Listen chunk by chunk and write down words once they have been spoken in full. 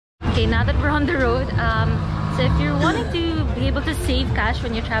Okay, now that we're on the road, so if you're wanting to be able to save cash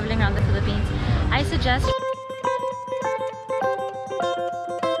when you're traveling around the Philippines, I suggest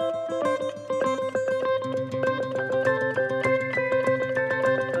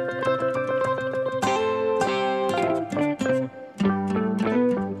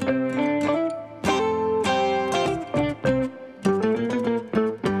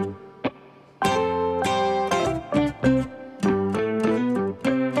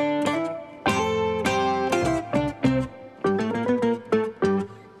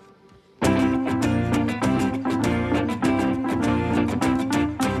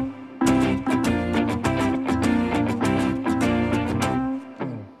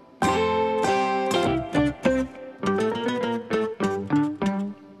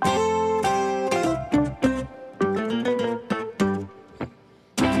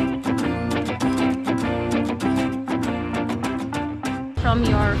from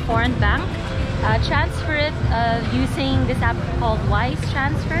your foreign bank, transfer it using this app called Wise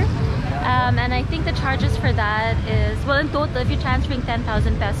Transfer, and I think the charges for that is, well, in total, if you're transferring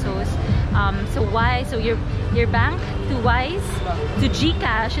 10,000 pesos, so Wise, so your bank to Wise to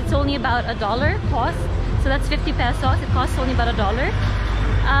GCash, it's only about $1 cost, so that's 50 pesos. It costs only about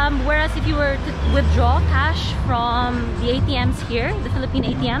 $1. Whereas if you were to withdraw cash from the ATMs here, the Philippine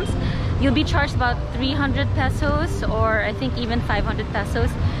ATMs, you'll be charged about 300 pesos or I think even 500 pesos.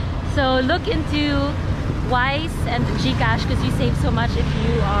 So look into Wise and GCash because you save so much if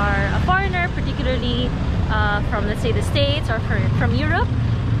you are a foreigner, particularly from, let's say, the States or from Europe.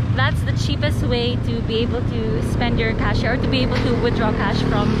 That's the cheapest way to be able to spend your cash or to be able to withdraw cash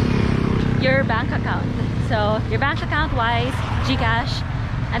from your bank account. So your bank account, Wise, GCash,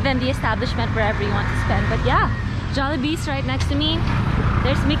 and then the establishment wherever you want to spend. But yeah, Jollibee's right next to me.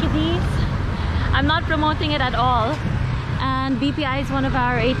 There's Mickey D's. I'm not promoting it at all. And BPI is one of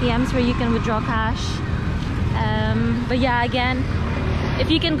our ATMs where you can withdraw cash. But yeah, again, if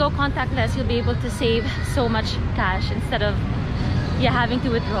you can go contactless, you'll be able to save so much cash instead of having to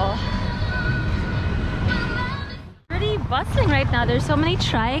withdraw. Pretty bustling right now. There's so many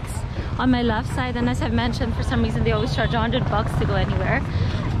trikes on my left side, and as I've mentioned, for some reason they always charge $100 to go anywhere.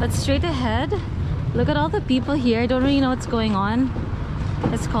 But straight ahead, look at all the people here. I don't really know what's going on.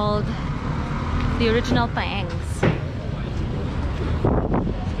 It's called the Original Paengs.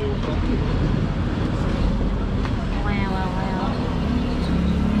 Wow.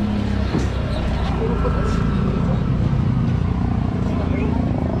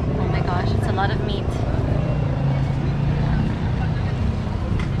 Oh my gosh, it's a lot of meat.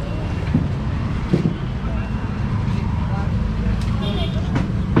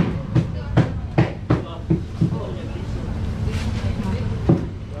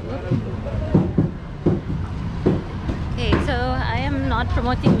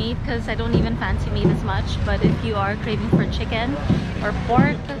 Promoting meat because I don't even fancy meat as much, but if you are craving for chicken or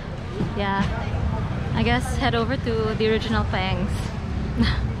pork, yeah, I guess head over to the Original Paengs.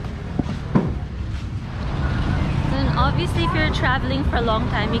 Then obviously if you're traveling for a long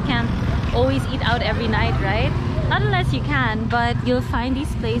time, you can't always eat out every night, right? Not unless you can, but you'll find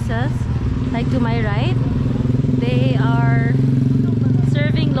these places like to my right. They are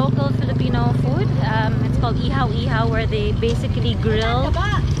serving local Filipino food. It's called Ihaw, where they basically grill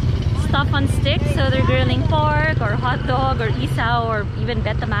stuff on sticks. So they're grilling pork or hot dog or isaw or even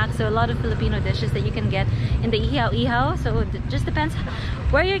betamax. So a lot of Filipino dishes that you can get in the Ihaw. So it just depends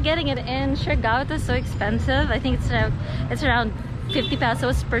where you're getting it in. Siargao is so expensive. I think it's around 50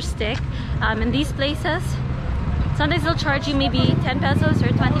 pesos per stick. In these places, sometimes they'll charge you maybe 10 pesos or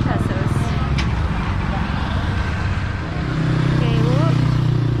 20 pesos.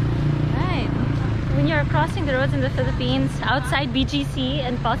 When you're crossing the roads in the Philippines, outside BGC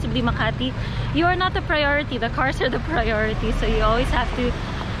and possibly Makati, you are not the priority. The cars are the priority. So you always have to,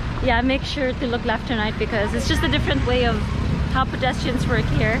 make sure to look left and right because it's just a different way of how pedestrians work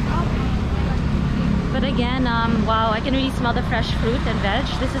here. But again, wow, I can really smell the fresh fruit and veg.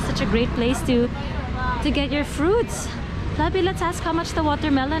 This is such a great place to get your fruits. Labi, let's ask how much the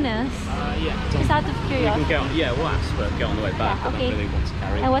watermelon is. Just out of curiosity. You can get we'll ask, but get on the way back. Okay. I don't really want to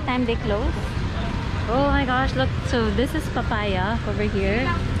carry. And what time they close? Oh my gosh, look, so this is papaya over here,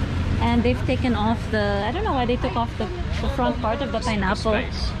 and they've taken off the, I don't know why they took off the front part of the pineapple.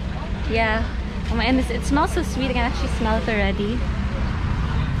 Yeah, and it smells so sweet. I can actually smell it already.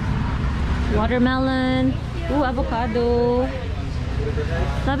 Watermelon, ooh, avocado.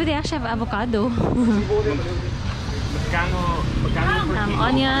 Sabi they actually have avocado.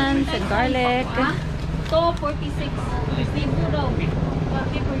 Onions and garlic. 46.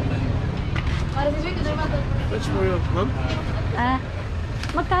 Which were your mum?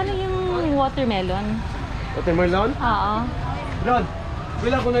 Magkano yung watermelon? Watermelon? Oo. Ron,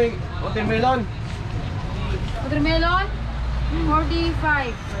 bilang ko na yung watermelon. Watermelon?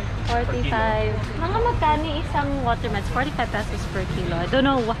 45. 45. Mga magkano isang watermelon? 45 pesos per kilo. I don't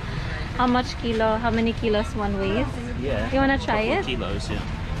know how many kilos one weighs. Yeah. You wanna try it? Kilos, yeah.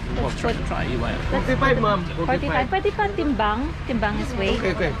 Well, try it, you later. 45, ma'am. 45. Pwede pa timbang? Timbang his weight.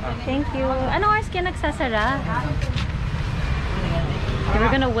 Okay. Thank you. Anong oras kaya nagsasara? Okay,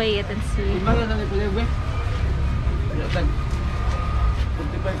 we're gonna weigh it and see. Timbang na lang ito, Lebe. 45.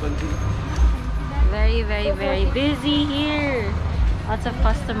 Very, very, very busy here. Lots of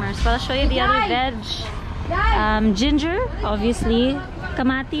customers. But I'll show you the other veg. Ginger, obviously.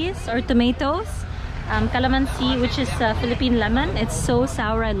 Kamatis or tomatoes. Calamansi, which is Philippine lemon. It's so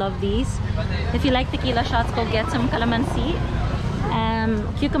sour. I love these. If you like tequila shots, go get some calamansi.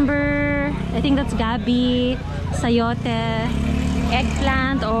 Cucumber, I think that's gabi, sayote,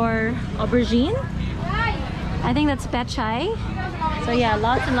 eggplant or aubergine. I think that's pechay. So yeah,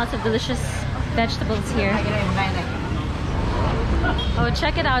 lots and lots of delicious vegetables here. Oh,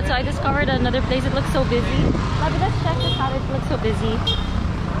 check it out. So I discovered another place. It looks so busy. Let's check this out. It looks so busy.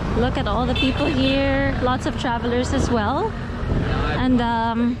 Look at all the people here. Lots of travelers as well. And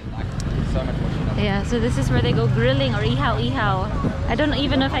yeah, so this is where they go grilling or ihaw. I don't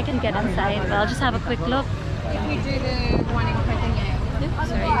even know if I can get inside, but I'll just have a quick look. If we do the one in Copenhagen.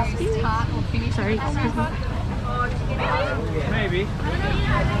 Sorry, excuse me. Maybe.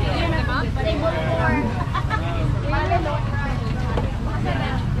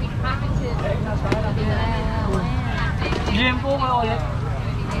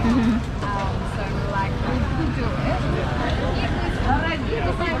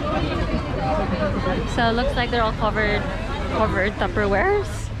 So it looks like they're all covered Tupperwares.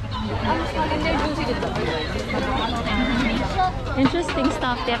 Interesting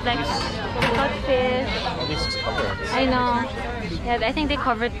stuff. They have like codfish. This is covered. I know. Yeah, I think they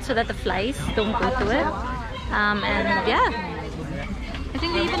covered so that the flies don't go to it. And yeah, I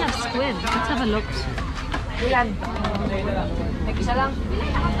think they even have squid. Let's have a look.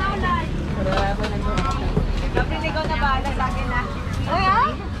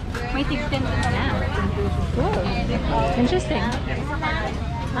 May tigtin. Yeah. Cool. Interesting.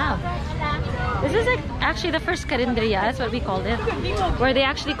 Wow. This is like actually the first karinderiya, that's what we called it. Where they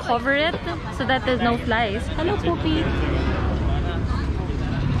actually cover it so that there's no flies. Hello, Poopy.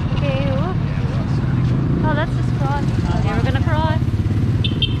 Okay. Whoop. Oh, let's just cross. Okay, we're gonna cross.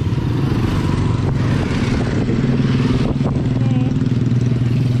 Okay.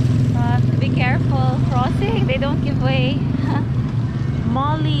 Be careful crossing. They don't give way.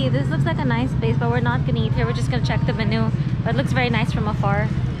 Molly, this looks like a nice place, but we're not gonna eat here. We're just gonna check the menu. But it looks very nice from afar.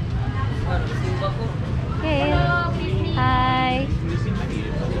 Hey. Hi.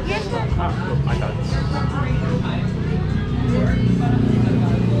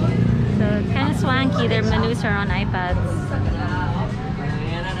 So it's kind of swanky. Their menus are on iPads.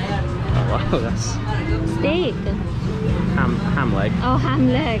 Oh wow, that's Steak. ham leg. Oh, ham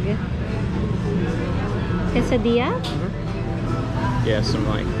leg. Quesadilla? Yeah, some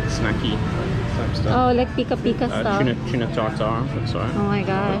like snacky type stuff. Oh, like pika stuff. Tuna tartare. That's right. Oh my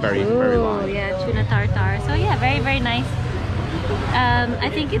gosh. Very, very light. Yeah, tuna tartare. So yeah, very, very nice. I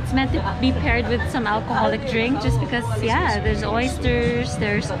think it's meant to be paired with some alcoholic drink just because, yeah, there's oysters,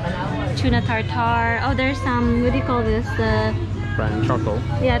 there's tuna tartare. Oh, there's some, what do you call this? Brown charcoal.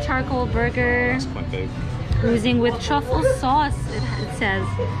 Yeah, charcoal burger. It's quite big. Oozing with truffle sauce, it says.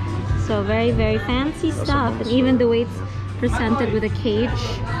 So very, very fancy stuff. And even the way it's presented with a cage.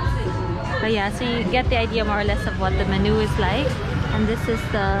 But yeah, so you get the idea more or less of what the menu is like. And this is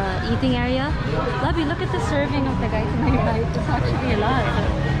the eating area. Lovely, look at the serving of the guy to my right. It's actually a lot.